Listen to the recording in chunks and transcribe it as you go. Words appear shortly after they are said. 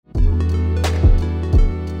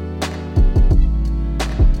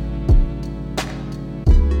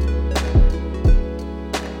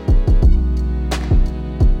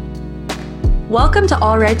Welcome to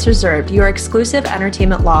All Rights Reserved, your exclusive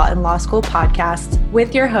entertainment law and law school podcast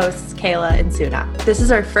with your hosts, Kayla and Suna. This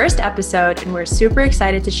is our first episode, and we're super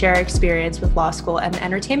excited to share our experience with law school and the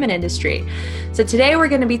entertainment industry. So today we're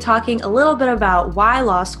going to be talking a little bit about why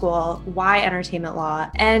law school, why entertainment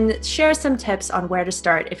law, and share some tips on where to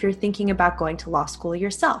start if you're thinking about going to law school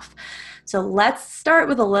yourself. So let's start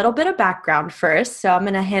with a little bit of background first. So I'm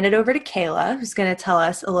going to hand it over to Kayla, who's going to tell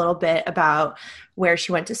us a little bit about where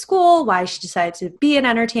she went to school, why she decided to be in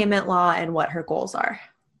entertainment law, and what her goals are.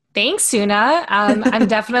 Thanks, Suna. I'm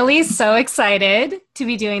definitely so excited to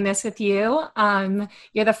be doing this with you.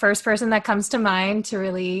 You're the first person that comes to mind to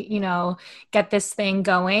really, get this thing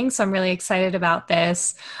going. So I'm really excited about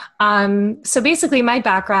this. So basically my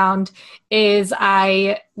background is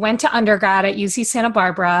I went to undergrad at UC Santa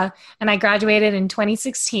Barbara and I graduated in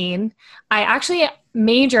 2016. I actually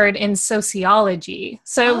majored in sociology.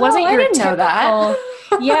 So it wasn't your typical,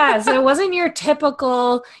 so it wasn't your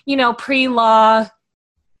typical, pre-law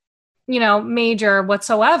major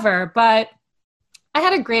whatsoever, but I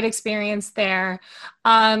had a great experience there.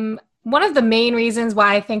 One of the main reasons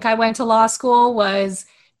why I think I went to law school was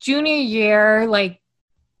junior year,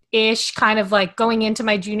 kind of going into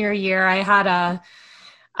my junior year, I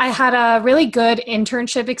had a really good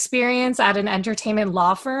internship experience at an entertainment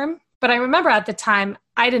law firm. But I remember at the time,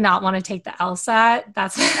 I did not want to take the LSAT.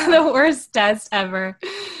 That's the worst test ever.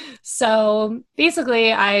 So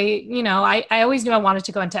basically, I always knew I wanted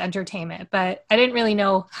to go into entertainment, but I didn't really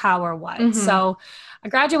know how or what. Mm-hmm. So I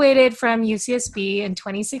graduated from UCSB in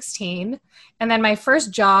 2016. And then my first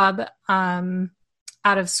job out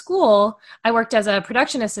of school, I worked as a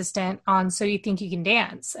production assistant on So You Think You Can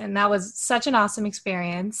Dance. And that was such an awesome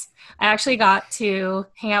experience. I actually got to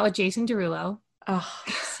hang out with Jason Derulo. Oh,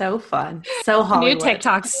 so fun. So Hollywood. New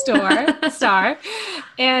TikTok star.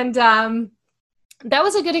 And that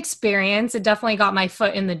was a good experience. It definitely got my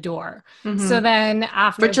foot in the door. Mm-hmm. So then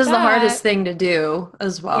after Which is the hardest thing to do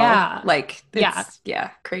as well. Yeah.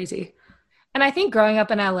 Crazy. And I think growing up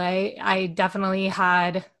in LA, I definitely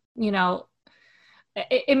had,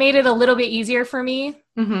 it made it a little bit easier for me.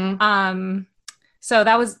 Mm-hmm. So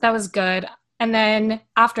that was good. And then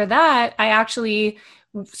after that, I actually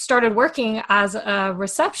started working as a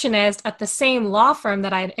receptionist at the same law firm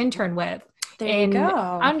that I had interned with in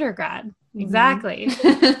undergrad. Exactly.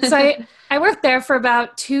 Mm-hmm. So I worked there for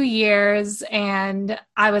about 2 years and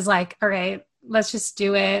I was like, all right, let's just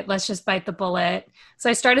do it. Let's just bite the bullet. So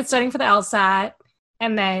I started studying for the LSAT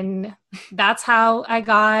and then that's how I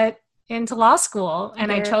got into law school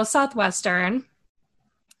and I chose Southwestern.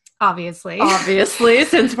 Obviously,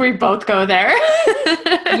 since we both go there.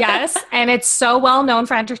 Yes. And it's so well known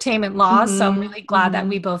for entertainment law. Mm-hmm. So I'm really glad that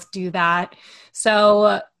we both do that.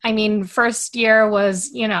 So, first year was,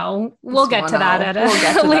 we'll get to that at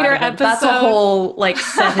a later episode. That's a whole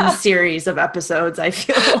 7 series of episodes, I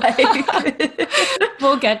feel like.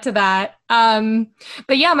 We'll get to that.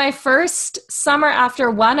 But yeah, my first summer after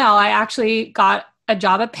 1L, I actually got a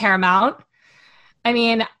job at Paramount.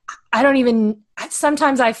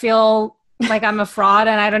 Sometimes I feel like I'm a fraud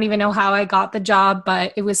and I don't even know how I got the job,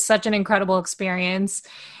 but it was such an incredible experience.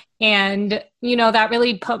 And, that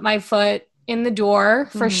really put my foot in the door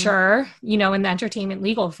for sure, in the entertainment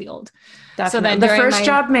legal field. Definitely. So then the first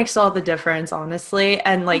job makes all the difference, honestly.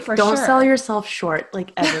 And don't sell yourself short,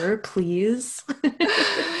 ever, please.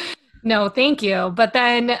 No, thank you. But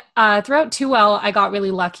then throughout 2L, I got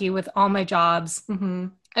really lucky with all my jobs. Mm-hmm.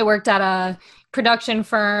 I worked at a production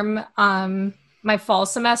firm my fall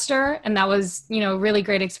semester, and that was, really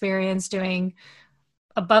great experience doing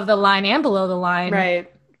above the line and below the line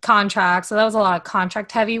contracts. So that was a lot of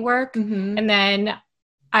contract heavy work. Mm-hmm. And then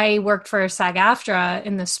I worked for SAG-AFTRA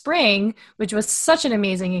in the spring, which was such an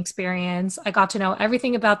amazing experience. I got to know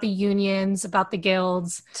everything about the unions, about the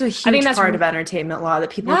guilds. It's a huge part of entertainment law that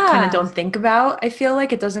people kind of don't think about. I feel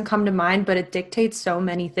like it doesn't come to mind, but it dictates so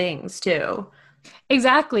many things too.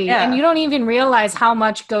 Exactly. Yeah. And you don't even realize how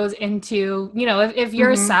much goes into, if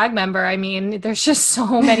you're a SAG member, there's just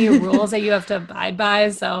so many rules that you have to abide by.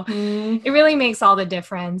 So it really makes all the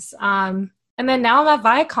difference. And then now I'm at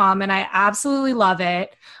Viacom and I absolutely love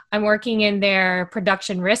it. I'm working in their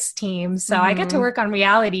production risk team. So I get to work on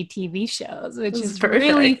reality TV shows, which is perfect.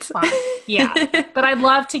 Really fun. Yeah. But I'd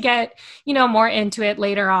love to get, more into it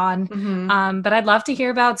later on. Mm-hmm. But I'd love to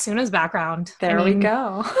hear about Suna's background. There we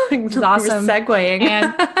go. It's awesome. We're segueing.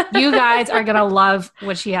 And you guys are going to love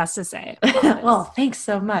what she has to say. Well, thanks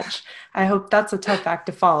so much. I hope that's a tough act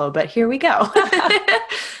to follow, but here we go.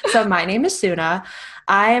 So my name is Suna.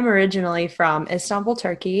 I am originally from Istanbul,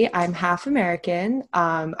 Turkey. I'm half American.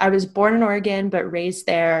 I was born in Oregon, but raised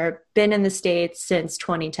there, been in the States since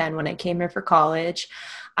 2010 when I came here for college.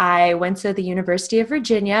 I went to the University of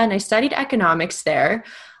Virginia and I studied economics there.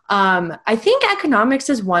 I think economics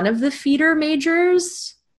is one of the feeder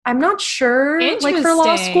majors. I'm not sure, like for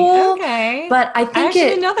law school, okay. but I think I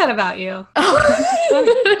didn't know that about you.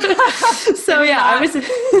 So yeah, I was.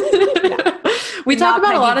 We talk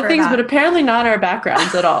about a lot of things, but apparently not our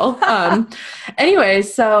backgrounds at all. Anyway,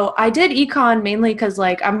 so I did econ mainly because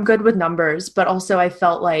like I'm good with numbers, but also I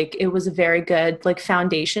felt like it was a very good like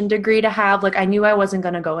foundation degree to have. Like I knew I wasn't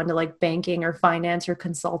going to go into like banking or finance or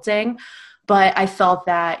consulting, but I felt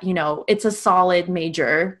that, you know, it's a solid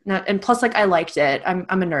major. And plus, like, I liked it. I'm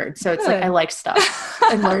a nerd. So it's like, I like stuff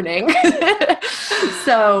and learning.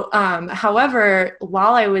 So, however,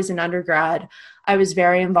 while I was in undergrad, I was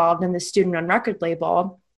very involved in the student-run record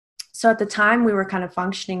label. So at the time we were kind of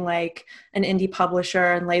functioning like an indie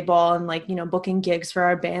publisher and label and like, you know, booking gigs for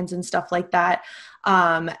our bands and stuff like that.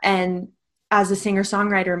 And as a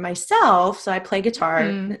singer-songwriter myself, so I play guitar.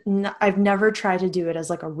 I've never tried to do it as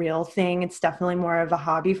like a real thing. It's definitely more of a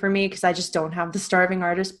hobby for me because I just don't have the starving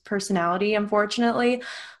artist personality, unfortunately.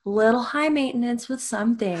 Little high maintenance with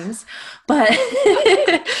some things, but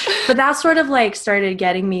but that sort of like started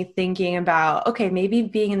getting me thinking about, okay, maybe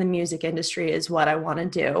being in the music industry is what I want to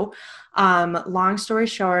do. Long story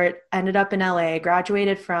short, ended up in LA,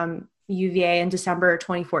 graduated from UVA in December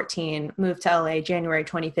 2014, moved to LA January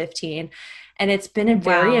 2015. And it's been a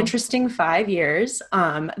very interesting 5 years.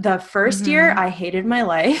 The first year I hated my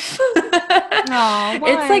life.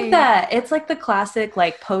 It's like the classic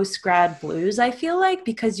like post-grad blues, I feel like,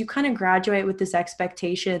 because you kind of graduate with this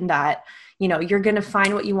expectation that, you know, you're going to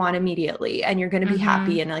find what you want immediately and you're going to be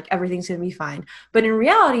happy and like everything's going to be fine. But in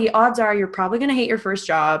reality, odds are you're probably going to hate your first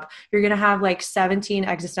job. You're going to have like 17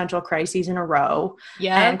 existential crises in a row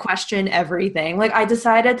and question everything. Like I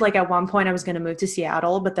decided like at one point I was going to move to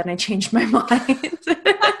Seattle, but then I changed my mind.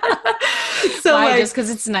 So why, like, just because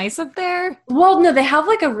it's nice up there? Well, no, they have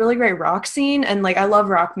like a really great rock scene and like I love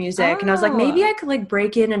rock music. And I was like, maybe I could like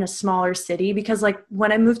break in a smaller city because like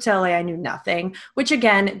when I moved to LA, I knew nothing, which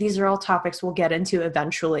again, these are all topics we'll get into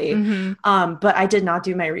eventually. But I did not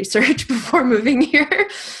do my research before moving here.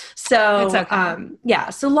 So,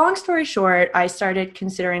 so long story short, I started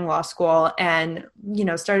considering law school and, you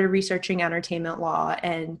know, started researching entertainment law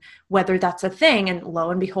and whether that's a thing. And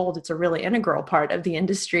lo and behold, it's a really integral part of the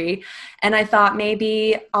industry. And I thought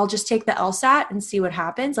maybe I'll just take the LSAT and see what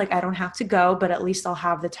happens. Like I don't have to go, but at least I'll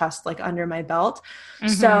have the test like under my belt.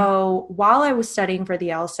 So while I was studying for the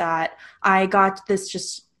LSAT, I got this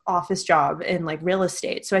just office job in like real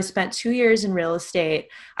estate. So I spent 2 years in real estate.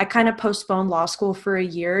 I kind of postponed law school for a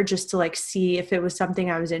year just to like see if it was something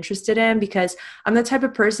I was interested in, because I'm the type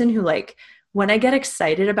of person who like, when I get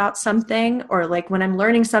excited about something or like when I'm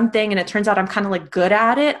learning something and it turns out I'm kind of like good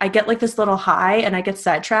at it, I get like this little high and I get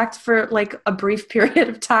sidetracked for like a brief period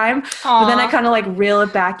of time. But then I kind of like reel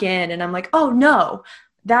it back in and I'm like, oh no,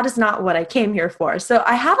 that is not what I came here for. So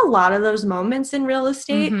I had a lot of those moments in real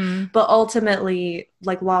estate, but ultimately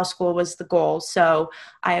like law school was the goal. So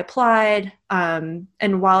I applied. And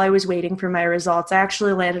while I was waiting for my results, I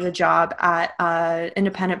actually landed a job at an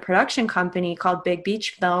independent production company called Big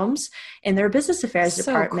Beach Films in their business affairs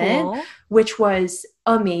department, which was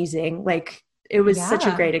amazing. Like it was such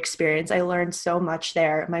a great experience. I learned so much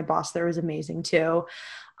there. My boss there was amazing too.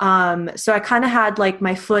 So I kind of had like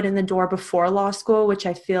my foot in the door before law school, which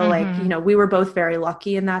I feel like, you know, we were both very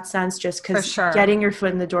lucky in that sense, just because getting your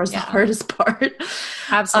foot in the door is the hardest part.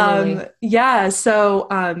 Absolutely.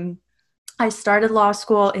 So, I started law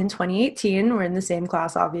school in 2018. We're in the same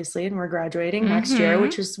class, obviously, and we're graduating next year,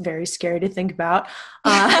 which is very scary to think about.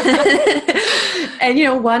 And, you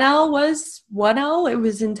know, 1L was 1L. It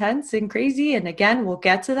was intense and crazy. And again, we'll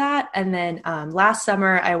get to that. And then last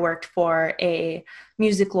summer, I worked for a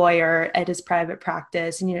music lawyer at his private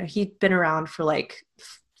practice. And, you know, he'd been around for like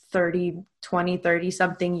 30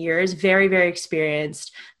 something years. Very, very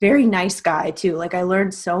experienced, very nice guy too. Like I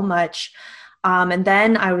learned so much. And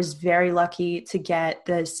then I was very lucky to get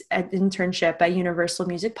this internship at Universal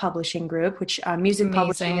Music Publishing Group, which music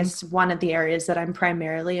publishing is one of the areas that I'm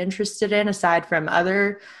primarily interested in, aside from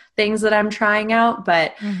other things that I'm trying out.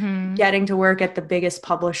 But getting to work at the biggest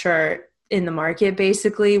publisher in the market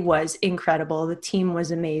basically was incredible. The team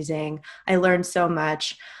was amazing. I learned so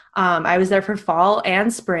much. I was there for fall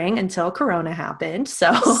and spring until Corona happened.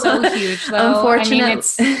 So huge though.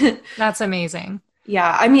 Unfortunately, that's amazing.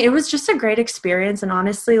 Yeah. I mean, it was just a great experience. And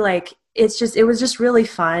honestly, like it was just really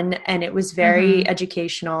fun, and it was very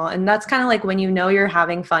educational. And that's kind of like when you know you're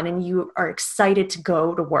having fun and you are excited to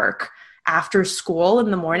go to work after school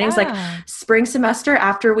in the mornings. Like spring semester,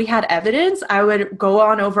 after we had evidence, I would go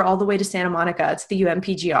on over all the way to Santa Monica to the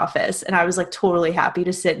UMPG office. And I was like totally happy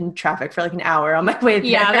to sit in traffic for like an hour on my way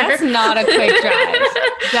there. Yeah, that's not a quick drive.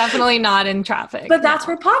 Definitely not in traffic. But that's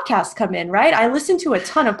where podcasts come in, right? I listen to a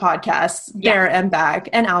ton of podcasts there and back,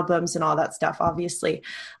 and albums and all that stuff, obviously.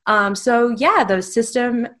 So yeah,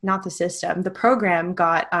 the program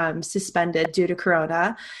got suspended due to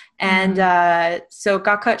Corona. And so it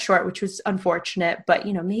got cut short, which was unfortunate, but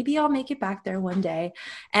maybe I'll make it back there one day.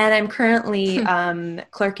 And I'm currently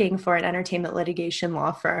clerking for an entertainment litigation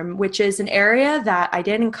law firm, which is an area that I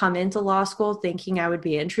didn't come into law school thinking I would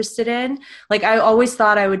be interested in. Like I always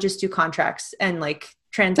thought I would just do contracts and like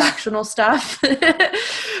transactional stuff.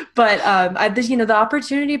 But the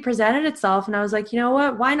opportunity presented itself, and I was like, you know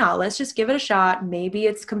what, why not? Let's just give it a shot. Maybe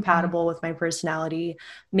it's compatible with my personality.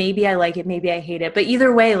 Maybe I like it. Maybe I hate it. But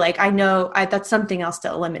either way, like I know that's something else to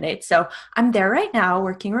eliminate. So I'm there right now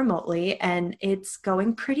working remotely, and it's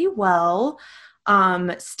going pretty well.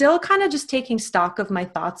 Still kind of just taking stock of my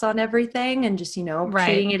thoughts on everything and just,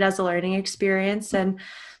 treating it as a learning experience. And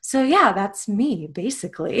so, yeah, that's me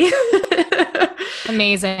basically.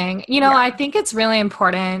 Amazing. I think it's really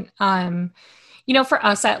important. For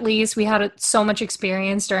us, at least, we had so much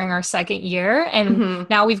experience during our second year. And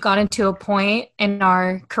now we've gotten to a point in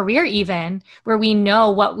our career even where we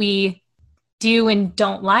know what we do and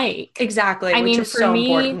don't like. Exactly. Which is so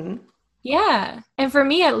important. Yeah. And for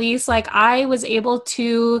me, at least, like I was able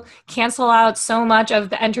to cancel out so much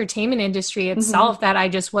of the entertainment industry itself that I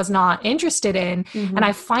just was not interested in. And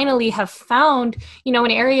I finally have found,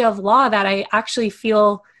 an area of law that I actually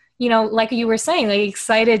feel, like you were saying, like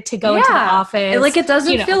excited to go into the office. Like it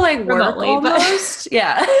doesn't feel like work remotely, almost.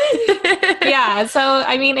 Yeah. Yeah. So,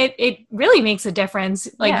 I mean, it really makes a difference.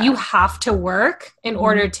 Like you have to work in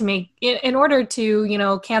order to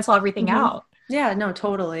cancel everything out. Yeah, no,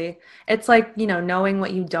 totally. It's like, knowing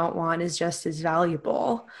what you don't want is just as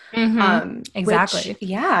valuable. Exactly.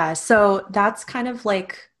 So that's kind of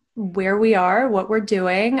like where we are, what we're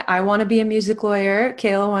doing. I want to be a music lawyer.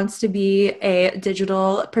 Kayla wants to be a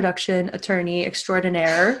digital production attorney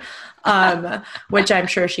extraordinaire, which I'm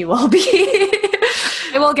sure she will be.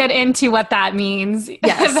 I will get into what that means.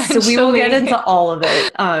 Yes, eventually. So we will get into all of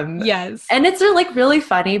it. Yes. And it's like really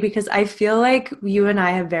funny because I feel like you and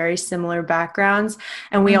I have very similar backgrounds,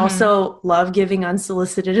 and we also love giving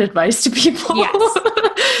unsolicited advice to people.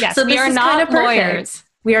 Yes. So we are not lawyers.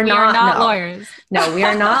 We are not lawyers. No, we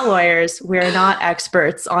are not lawyers. We are not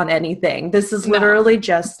experts on anything. This is literally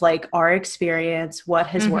just like our experience, what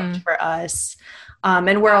has worked for us.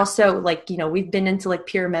 And we're also like, we've been into like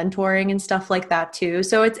peer mentoring and stuff like that too.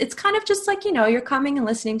 So it's kind of just like, you're coming and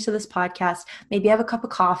listening to this podcast, maybe have a cup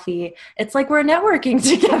of coffee. It's like we're networking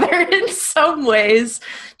together in some ways,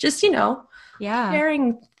 just,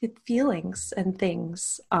 sharing feelings and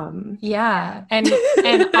things. And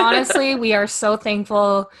honestly, we are so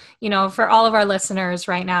thankful, for all of our listeners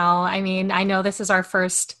right now. I mean, I know this is our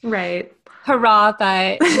first hurrah,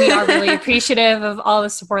 but we are really appreciative of all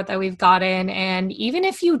the support that we've gotten. And even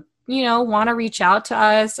if you want to reach out to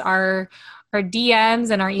us, our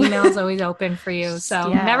DMs and our email is always open for you.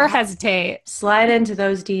 So never hesitate. Slide into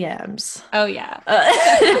those DMs. Oh yeah.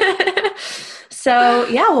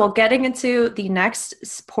 So getting into the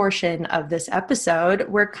next portion of this episode,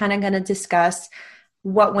 we're kind of going to discuss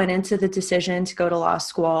what went into the decision to go to law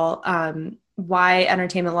school, why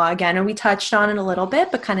entertainment law again. And we touched on it a little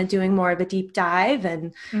bit, but kind of doing more of a deep dive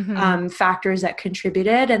and factors that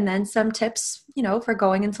contributed, and then some tips, for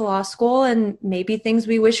going into law school and maybe things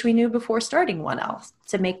we wish we knew before starting one else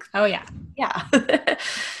to make. Oh yeah. Yeah.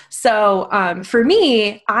 So for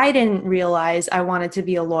me, I didn't realize I wanted to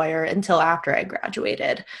be a lawyer until after I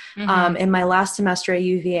graduated. In my last semester at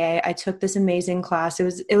UVA, I took this amazing class.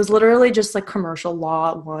 It was literally just like commercial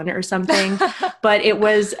law 1 or something, but it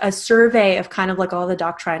was a survey of kind of like all the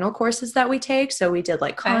doctrinal courses that we take. So we did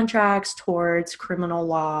like contracts, torts, criminal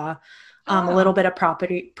law, a little bit of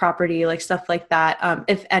property, like stuff like that.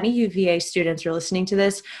 If any UVA students are listening to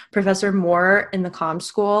this, Professor Moore in the comm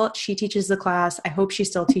school, she teaches the class. I hope she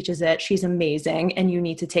still teaches it. She's amazing. And you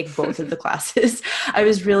need to take both of the classes. I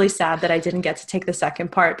was really sad that I didn't get to take the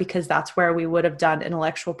second part because that's where we would have done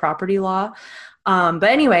intellectual property law. But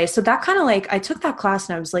anyway, so that kind of like, I took that class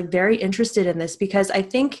and I was like very interested in this because I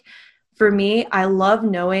think for me, I love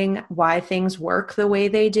knowing why things work the way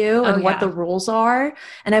they do and what the rules are.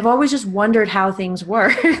 And I've always just wondered how things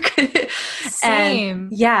work. Same.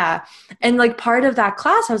 And yeah. And like part of that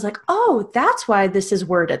class, I was like, oh, that's why this is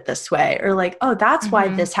worded this way. Or like, oh, that's why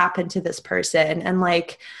this happened to this person. And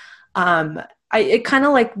like, it kind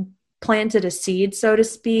of like planted a seed, so to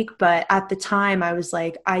speak. But at the time I was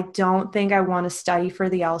like, I don't think I want to study for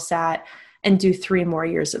the LSAT and do 3 more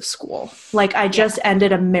years of school. Like I just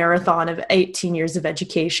ended a marathon of 18 years of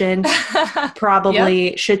education,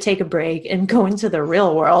 probably should take a break and go into the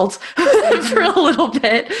real world for a little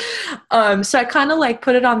bit. So I kind of like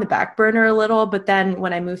put it on the back burner a little, but then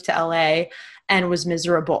when I moved to LA and was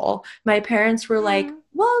miserable, my parents were like,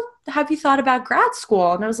 well, have you thought about grad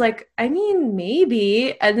school? And I was like, I mean,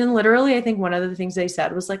 maybe. And then literally, I think one of the things they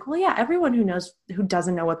said was like, well, yeah, everyone who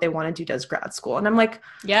doesn't know what they want to do does grad school. And I'm like,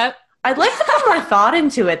 yep. I'd like to put more thought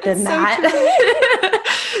into it than that.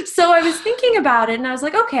 So I was thinking about it and I was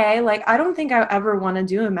like, okay, like, I don't think I ever want to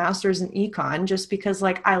do a master's in econ just because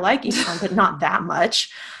like I like econ, but not that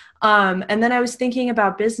much. And then I was thinking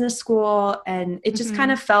about business school and it just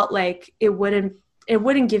kind of felt like it wouldn't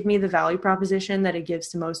give me the value proposition that it gives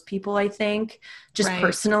to most people, I think, just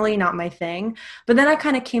personally, not my thing. But then I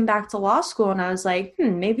kind of came back to law school and I was like,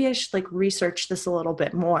 maybe I should like research this a little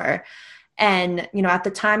bit more. And, you know, at the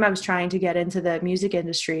time I was trying to get into the music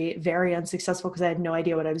industry, very unsuccessful because I had no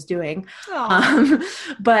idea what I was doing.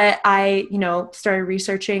 But I, you know, started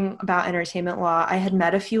researching about entertainment law. I had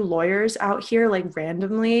met a few lawyers out here like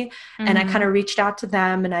randomly, and I kind of reached out to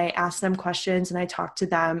them and I asked them questions and I talked to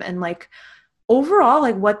them, and like overall,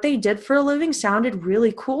 like what they did for a living sounded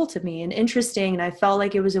really cool to me and interesting. And I felt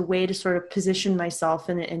like it was a way to sort of position myself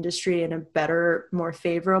in the industry in a better, more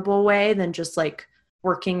favorable way than just like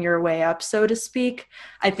working your way up, so to speak.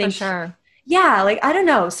 I think, for sure. Yeah, like, I don't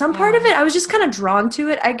know, some part of it, I was just kind of drawn to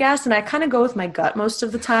it, I guess. And I kind of go with my gut most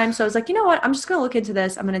of the time. So I was like, you know what, I'm just going to look into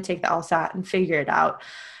this. I'm going to take the LSAT and figure it out.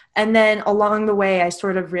 And then along the way, I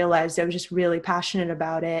sort of realized I was just really passionate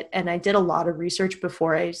about it. And I did a lot of research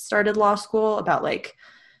before I started law school about like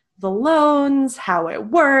the loans, how it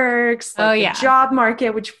works, like the job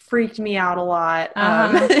market, which freaked me out a lot.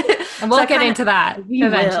 And we'll get into that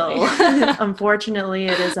eventually. Unfortunately,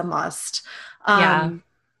 it is a must.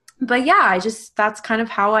 But yeah, that's kind of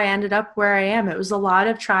how I ended up where I am. It was a lot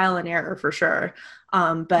of trial and error for sure.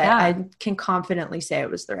 But I can confidently say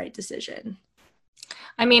it was the right decision.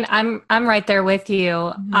 I mean, I'm right there with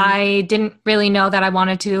you. I didn't really know that I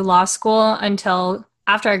wanted to do law school until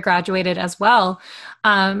after I graduated as well.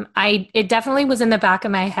 It definitely was in the back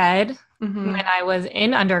of my head when I was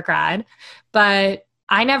in undergrad, but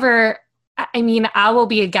I will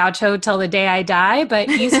be a gaucho till the day I die, but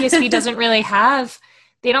UCSB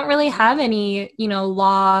they don't really have any, you know,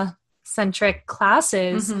 law centric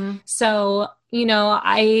classes. So, you know,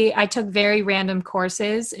 I took very random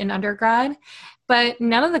courses in undergrad, but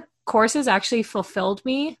none of the courses actually fulfilled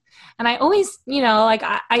me. And I always, you know, like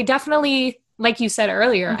I definitely, like you said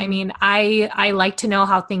earlier, I mean, I like to know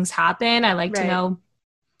how things happen. I like to know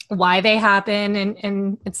why they happen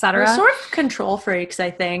and et cetera. We're sort of control freaks,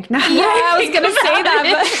 I think. I was going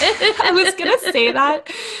to say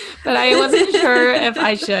that, but I wasn't sure if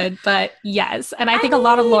I should, but yes. And I think a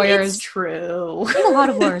lot of lawyers, it's true. I think a lot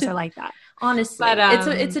of lawyers are like that. Honestly, but,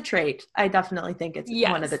 it's a trait. I definitely think it's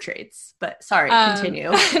one of the traits, but sorry,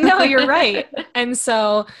 continue. No, you're right. And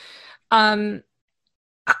so,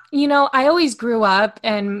 you know, I always grew up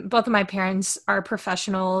and both of my parents are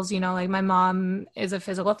professionals, you know, like my mom is a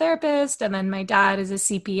physical therapist and then my dad is a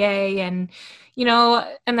CPA and, you know,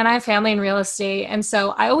 and then I have family in real estate. And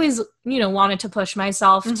so I always, you know, wanted to push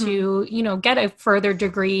myself to, you know, get a further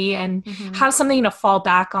degree and have something to fall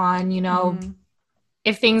back on, you know,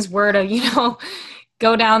 if things were to, you know,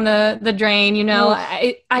 go down the drain, you know,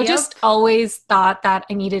 I just always thought that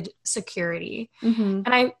I needed security.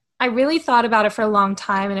 And I really thought about it for a long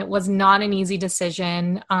time and it was not an easy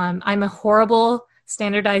decision. I'm a horrible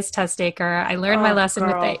standardized test taker. I learned my lesson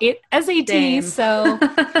with the SAT. Same. So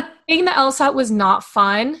taking the LSAT was not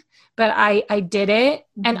fun, but I did it.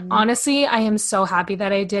 And honestly, I am so happy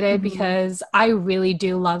that I did it because I really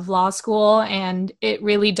do love law school and it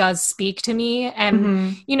really does speak to me.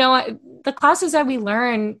 And, you know, the classes that we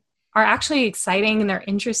learn are actually exciting and they're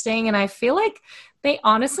interesting. And I feel like they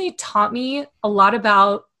honestly taught me a lot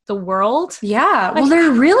about the world. Yeah. Like, well,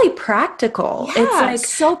 they're really practical. Yeah, it's like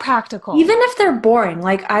so practical. Even if they're boring.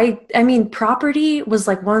 Like I mean, property was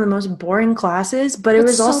like one of the most boring classes, but it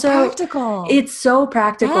was so also practical. It's so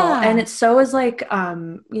practical. Yeah. And it's so is like,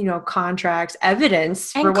 you know, contracts,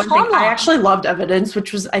 evidence and for one thing. I actually loved evidence,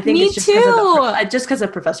 which was, I think Me it's just too. Just because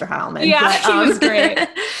of Professor Heilman. Yeah, he was great.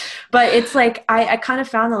 But it's like, I kind of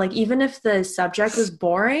found that like, even if the subject was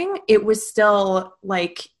boring, it was still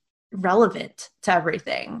like relevant to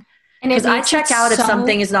everything. And Because I check out if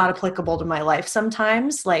something is not applicable to my life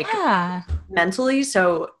sometimes, like mentally.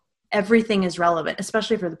 So everything is relevant,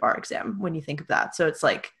 especially for the bar exam when you think of that. So it's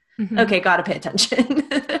like, okay, got to pay attention.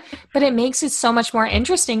 But it makes it so much more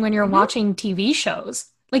interesting when you're watching TV shows.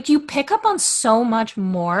 Like you pick up on so much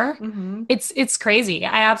more. It's crazy.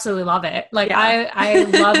 I absolutely love it. Like I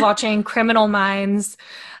love watching Criminal Minds.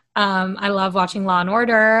 I love watching Law and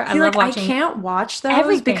Order. I love watching. I can't watch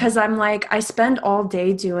those because I'm like, I spend all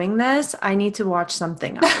day doing this. I need to watch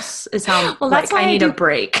something else. Is how well, that's why I need a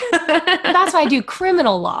break. That's why I do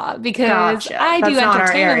criminal law, because I do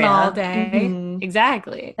entertainment all day.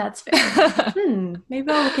 Exactly. That's fair. Maybe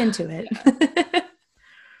I'll look into it.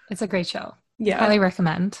 It's a great show. Yeah, highly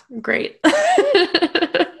recommend. Great.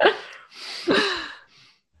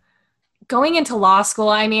 Going into law school,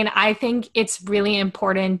 I mean, I think it's really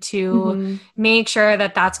important to make sure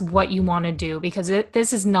that that's what you want to do, because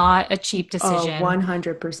this is not a cheap decision.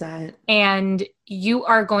 100%. And you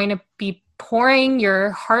are going to be pouring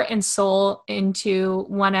your heart and soul into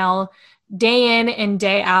 1L day in and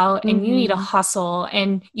day out, and you need to hustle,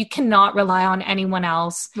 and you cannot rely on anyone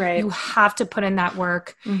else. Right. You have to put in that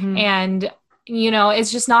work. And, you know,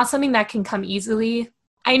 it's just not something that can come easily.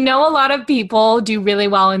 I know a lot of people do really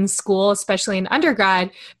well in school, especially in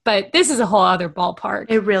undergrad, but this is a whole other ballpark.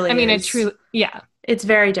 It really is. I mean, it's true. Yeah. It's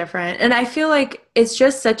very different. And I feel like it's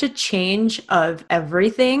just such a change of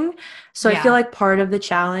everything. So I feel like part of the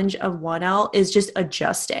challenge of 1L is just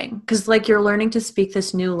adjusting, because like you're learning to speak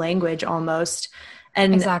this new language almost.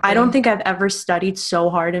 And I don't think I've ever studied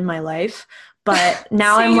so hard in my life. But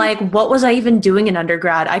now I'm like, what was I even doing in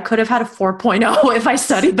undergrad? I could have had a 4.0 if I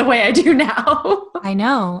studied the way I do now. I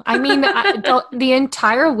know. I mean, the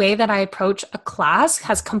entire way that I approach a class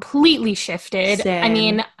has completely shifted. Same. I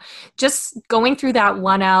mean, just going through that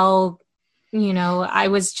 1L, you know, I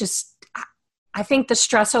think the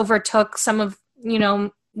stress overtook some of, you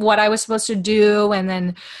know, what I was supposed to do. And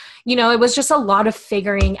then, you know, it was just a lot of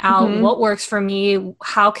figuring out what works for me,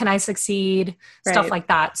 how can I succeed, stuff like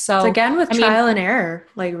that. So it's again with trial and error,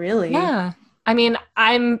 like really. Yeah. I mean,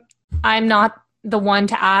 I'm not the one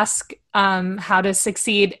to ask how to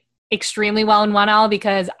succeed extremely well in 1L,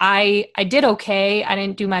 because I did okay. I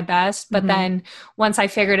didn't do my best. But then once I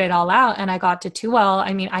figured it all out and I got to 2L,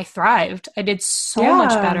 I mean, I thrived. I did so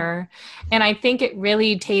much better. And I think it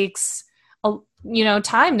really takes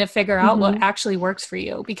time to figure out what actually works for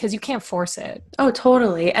you, because you can't force it. Oh,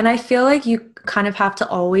 totally. And I feel like you kind of have to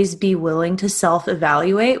always be willing to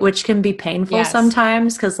self-evaluate, which can be painful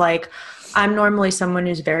sometimes, because like I'm normally someone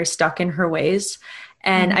who's very stuck in her ways.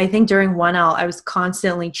 And I think during 1L, I was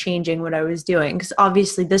constantly changing what I was doing, because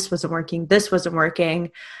obviously this wasn't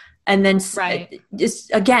working. And then just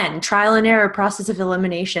again, trial and error, process of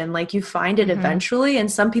elimination, like you find it eventually.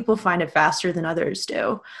 And some people find it faster than others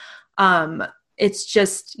do. It's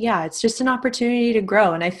just an opportunity to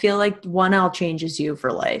grow. And I feel like 1L changes you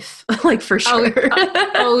for life, like for sure.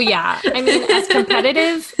 Oh yeah. I mean,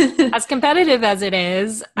 as competitive as it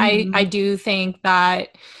is, I do think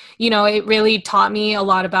that, you know, it really taught me a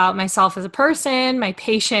lot about myself as a person, my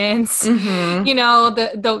patience, you know,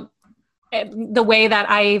 the way that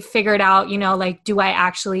I figured out, you know, like, do I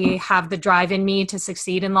actually have the drive in me to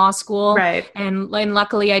succeed in law school? Right. And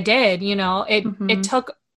luckily I did. You know,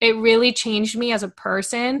 it really changed me as a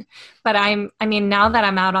person. But now that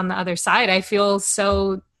I'm out on the other side, I feel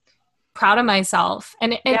so proud of myself.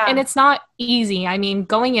 And it's not easy. I mean,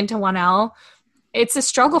 going into 1L, it's a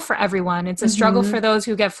struggle for everyone. It's a struggle for those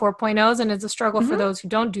who get 4.0s, and it's a struggle for those who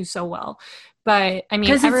don't do so well. But I mean,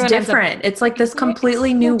 because it's different. It's like this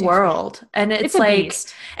completely new world. And it's like,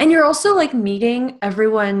 and you're also like meeting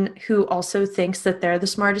everyone who also thinks that they're the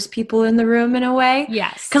smartest people in the room in a way.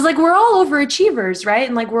 Yes. Because like we're all overachievers, right?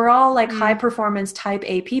 And like we're all like high performance type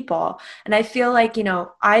A people. And I feel like, you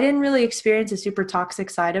know, I didn't really experience a super toxic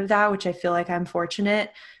side of that, which I feel like I'm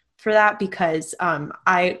fortunate for that, because I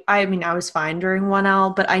mean, I was fine during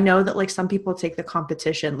 1L, but I know that like some people take the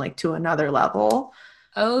competition like to another level.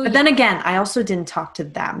 Oh, but then again, I also didn't talk to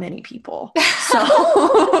that many people.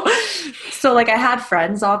 So like I had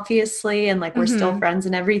friends obviously, and like we're still friends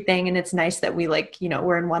and everything. And it's nice that we like, you know,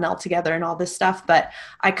 we're in 1L together and all this stuff, but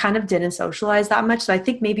I kind of didn't socialize that much. So I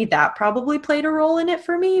think maybe that probably played a role in it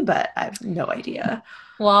for me, but I have no idea.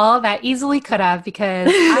 Well, that easily could have, because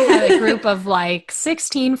I had a group of like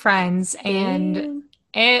 16 friends, and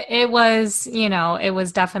it was, you know, it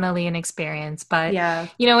was definitely an experience. But,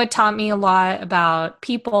 you know, it taught me a lot about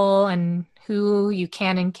people and who you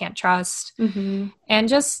can and can't trust. And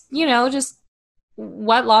just, you know, just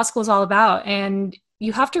what law school is all about. And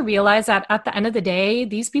you have to realize that at the end of the day,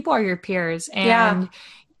 these people are your peers, and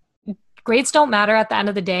grades don't matter at the end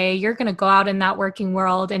of the day. You're going to go out in that working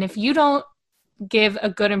world. And if you don't give a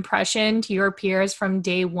good impression to your peers from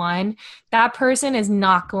day one, that person is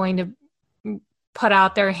not going to put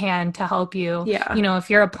out their hand to help you. Yeah. You know, if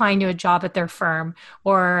you're applying to a job at their firm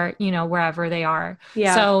or, you know, wherever they are.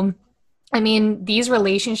 Yeah. So, I mean, these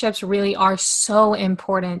relationships really are so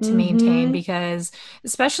important to maintain, because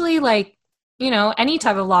especially like, you know, any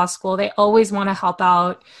type of law school, they always want to help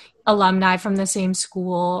out alumni from the same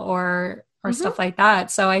school or stuff like that.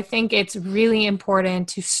 So I think it's really important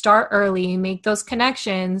to start early, make those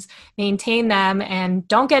connections, maintain them, and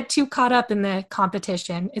don't get too caught up in the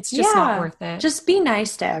competition. It's just not worth it. Just be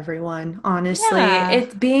nice to everyone, honestly. Yeah.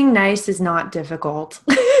 Being nice is not difficult.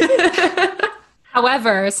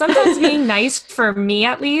 However, sometimes being nice, for me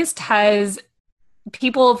at least, has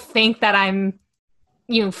people think that I'm,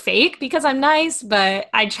 you know, fake because I'm nice, but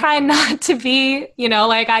I try not to be, you know,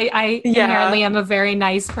 like I inherently am a very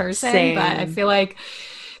nice person. Same. But I feel like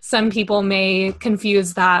some people may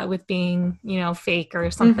confuse that with being, you know, fake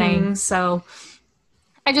or something. So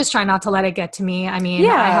I just try not to let it get to me. I mean,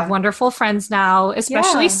 I have wonderful friends now,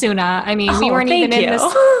 especially Suna. I mean, we weren't even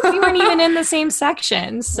in the same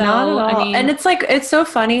section. So not at all. I mean, and it's like, it's so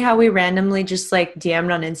funny how we randomly just like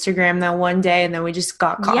DM'd on Instagram that one day, and then we just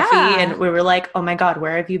got coffee and we were like, oh my God,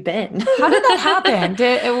 where have you been? How did that happen?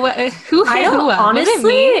 Who hit who up?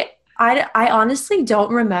 Honestly, I honestly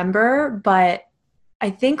don't remember, but I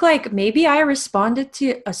think like maybe I responded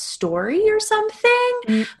to a story or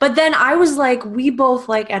something, but then I was like, we both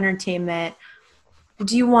like entertainment.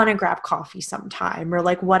 Do you want to grab coffee sometime, or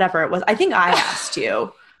like whatever it was? I think I asked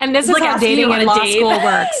you. And this is how dating in law school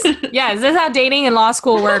works. Yeah, this is how dating in law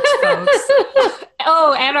school works, folks.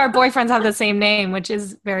 Oh, and our boyfriends have the same name, which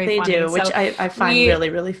is very funny. They do, which I find really,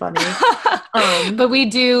 really funny. But we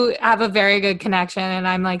do have a very good connection, and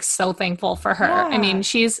I'm like so thankful for her. Yeah. I mean,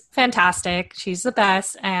 she's fantastic. She's the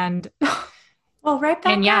best. And well, right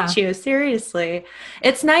back at you. Seriously.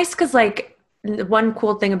 It's nice because like one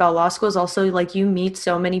cool thing about law school is also like you meet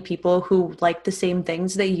so many people who like the same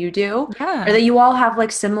things that you do, or that you all have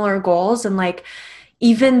like similar goals. And like,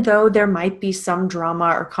 even though there might be some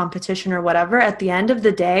drama or competition or whatever, at the end of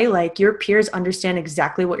the day, like your peers understand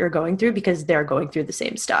exactly what you're going through because they're going through the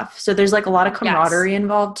same stuff. So there's like a lot of camaraderie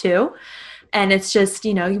involved too. And it's just,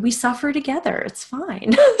 you know, we suffer together. It's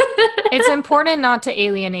fine. It's important not to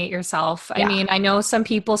alienate yourself. I mean, I know some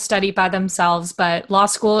people study by themselves, but law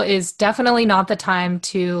school is definitely not the time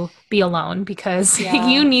to be alone, because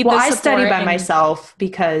you need the support. I study by myself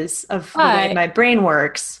because of the way my brain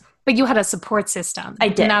works. But you had a support system. I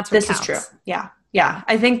did. And that's what this counts. is true. Yeah. Yeah.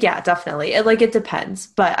 I think, definitely. It depends.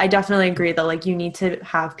 But I definitely agree that like you need to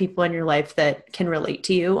have people in your life that can relate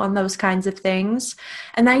to you on those kinds of things.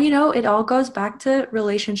 And then, you know, it all goes back to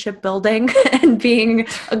relationship building and being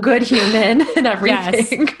a good human and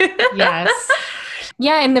everything. Yes.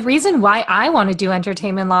 Yeah. And the reason why I want to do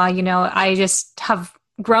entertainment law, you know, I just have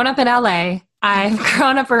grown up in LA. I've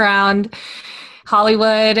grown up around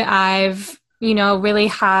Hollywood. I've you know, really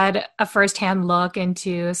had a firsthand look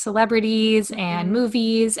into celebrities and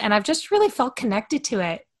movies, and I've just really felt connected to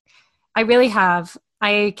it. I really have.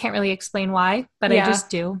 I can't really explain why, but I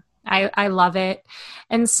just do. I love it.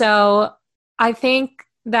 And so I think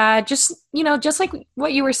that just, you know, just like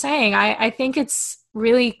what you were saying, I think it's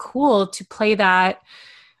really cool to play that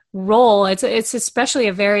role. It's especially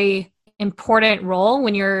a very important role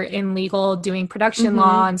when you're in legal doing production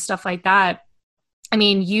law and stuff like that. I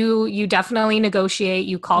mean, you definitely negotiate,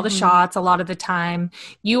 you call the shots a lot of the time.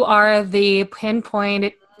 You are the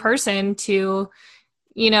pinpoint person to,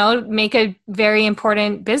 you know, make a very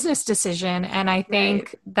important business decision. And I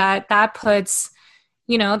think that puts,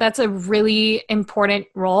 you know, that's a really important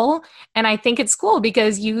role. And I think it's cool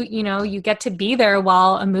because you know, you get to be there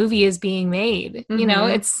while a movie is being made. You know,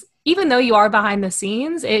 it's, even though you are behind the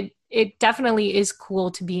scenes, it definitely is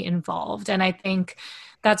cool to be involved. And I think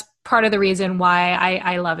that's part of the reason why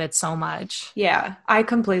I love it so much. Yeah, I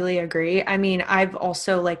completely agree. I mean, I've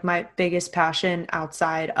also like my biggest passion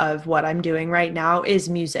outside of what I'm doing right now is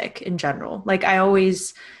music in general. Like I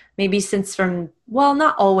always, maybe since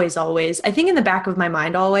not always, I think in the back of my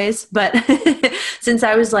mind always, but since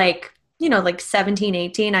I was like, you know, like 17,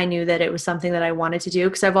 18, I knew that it was something that I wanted to do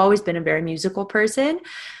because I've always been a very musical person.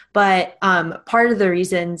 But part of the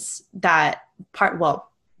reasons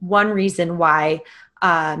one reason why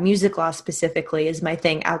music law specifically is my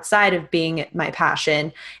thing outside of being my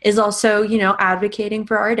passion, is also, advocating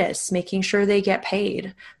for artists, making sure they get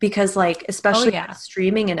paid, because like, especially with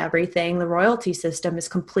streaming and everything, the royalty system is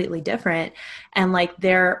completely different. And like,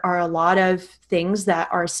 there are a lot of things that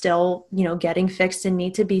are still, getting fixed and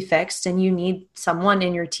need to be fixed. And you need someone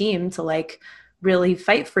in your team to like really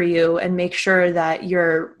fight for you and make sure that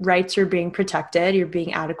your rights are being protected, you're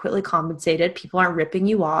being adequately compensated, people aren't ripping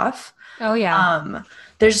you off. Oh yeah.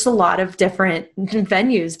 There's just a lot of different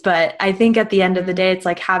venues, but I think at the end of the day, it's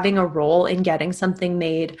like having a role in getting something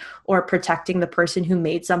made or protecting the person who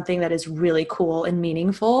made something that is really cool and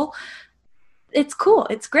meaningful. It's cool.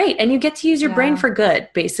 It's great. And you get to use your brain for good,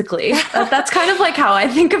 basically. That's kind of like how I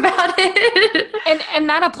think about it. And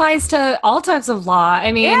that applies to all types of law.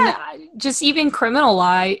 I mean, just even criminal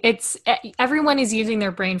law, everyone is using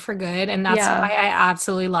their brain for good. And that's why I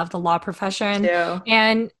absolutely love the law profession.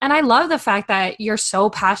 And I love the fact that you're so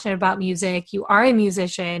passionate about music. You are a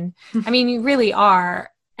musician. I mean, you really are.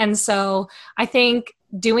 And so I think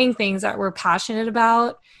doing things that we're passionate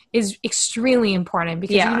about is extremely important,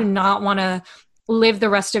 because you do not want to live the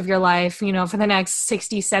rest of your life, for the next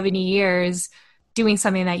 60, 70 years doing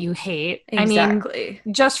something that you hate. Exactly. I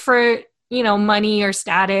mean, just for, money or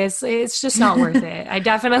status, it's just not worth it. I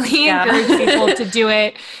definitely encourage people to do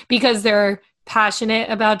it because they're passionate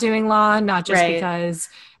about doing law, not just because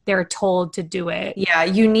they're told to do it. Yeah,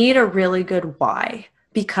 you need a really good why,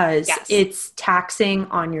 because it's taxing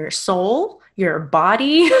on your soul, your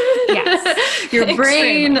body, your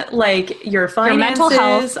brain, like your finances, your mental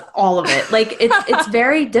health, all of it. Like it's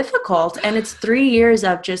very difficult, and it's 3 years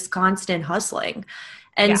of just constant hustling.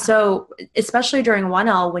 And so, especially during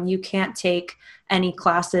 1L, when you can't take any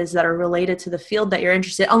classes that are related to the field that you're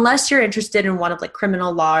interested, unless you're interested in one of like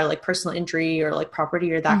criminal law or like personal injury or like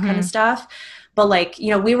property or that kind of stuff. But like,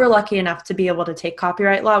 we were lucky enough to be able to take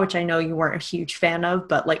copyright law, which I know you weren't a huge fan of,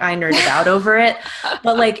 but like I nerded out over it.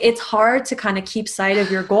 But like, it's hard to kind of keep sight of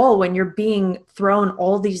your goal when you're being thrown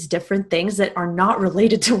all these different things that are not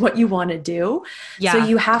related to what you want to do. So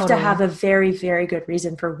you have to have a very, very good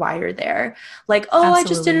reason for why you're there. Like, I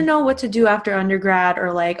just didn't know what to do after undergrad,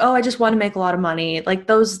 or like, I just want to make a lot of money. Like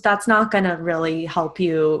that's not going to really help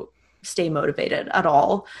you stay motivated at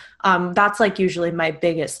all. That's like usually my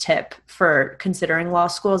biggest tip for considering law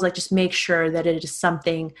school, is like, just make sure that it is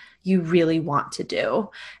something you really want to do,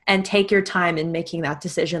 and take your time in making that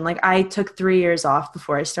decision. Like I took 3 years off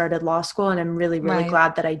before I started law school, and I'm really, really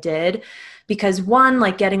glad that I did, because one,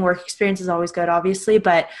 like getting work experience is always good, obviously,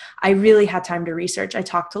 but I really had time to research. I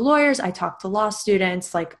talked to lawyers, I talked to law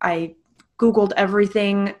students, like I Googled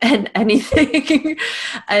everything and anything.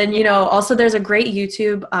 And, also there's a great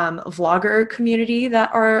YouTube vlogger community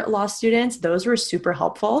that are law students. Those were super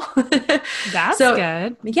helpful. That's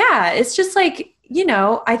good. Yeah. It's just like,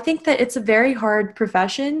 I think that it's a very hard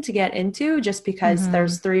profession to get into, just because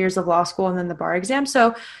there's 3 years of law school and then the bar exam.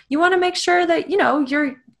 So you want to make sure that,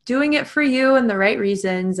 you're doing it for you and the right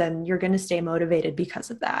reasons, and you're going to stay motivated because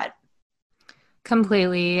of that.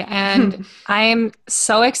 Completely. And I'm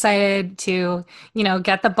so excited to,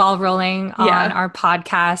 get the ball rolling on our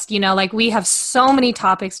podcast. Like we have so many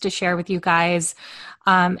topics to share with you guys.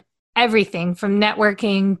 Everything from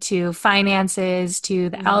networking to finances to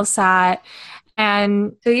the LSAT.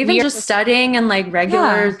 And so even just studying and like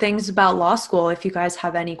regular things about law school. If you guys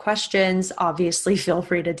have any questions, obviously feel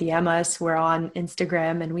free to DM us. We're on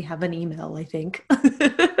Instagram and we have an email, I think.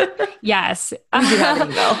 Yes. We do have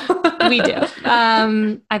an email. We do.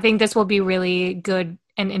 I think this will be really good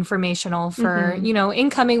and informational for,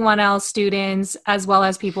 incoming 1L students, as well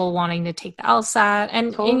as people wanting to take the LSAT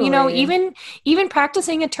and even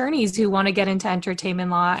practicing attorneys who want to get into entertainment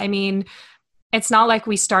law. I mean, it's not like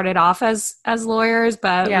we started off as lawyers,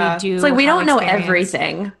 but we do. It's like we don't know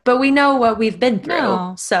everything, but we know what we've been through.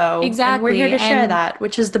 No, so exactly, we're here to share that,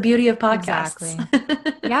 which is the beauty of podcasts.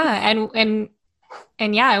 Exactly.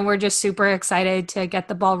 And we're just super excited to get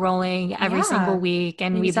the ball rolling every single week.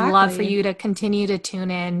 And we'd love for you to continue to tune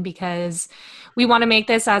in, because we want to make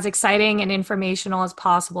this as exciting and informational as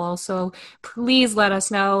possible. So please let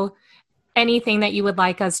us know anything that you would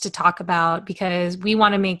like us to talk about, because we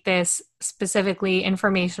want to make this specifically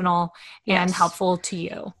informational and helpful to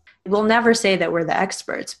you. We'll never say that we're the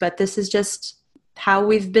experts, but this is just how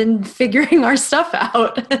we've been figuring our stuff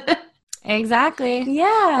out. Exactly.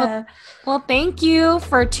 Yeah. Well, thank you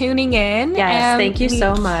for tuning in. Yes, thank you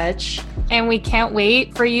so much. And we can't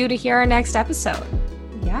wait for you to hear our next episode.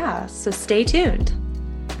 Yeah, so stay tuned.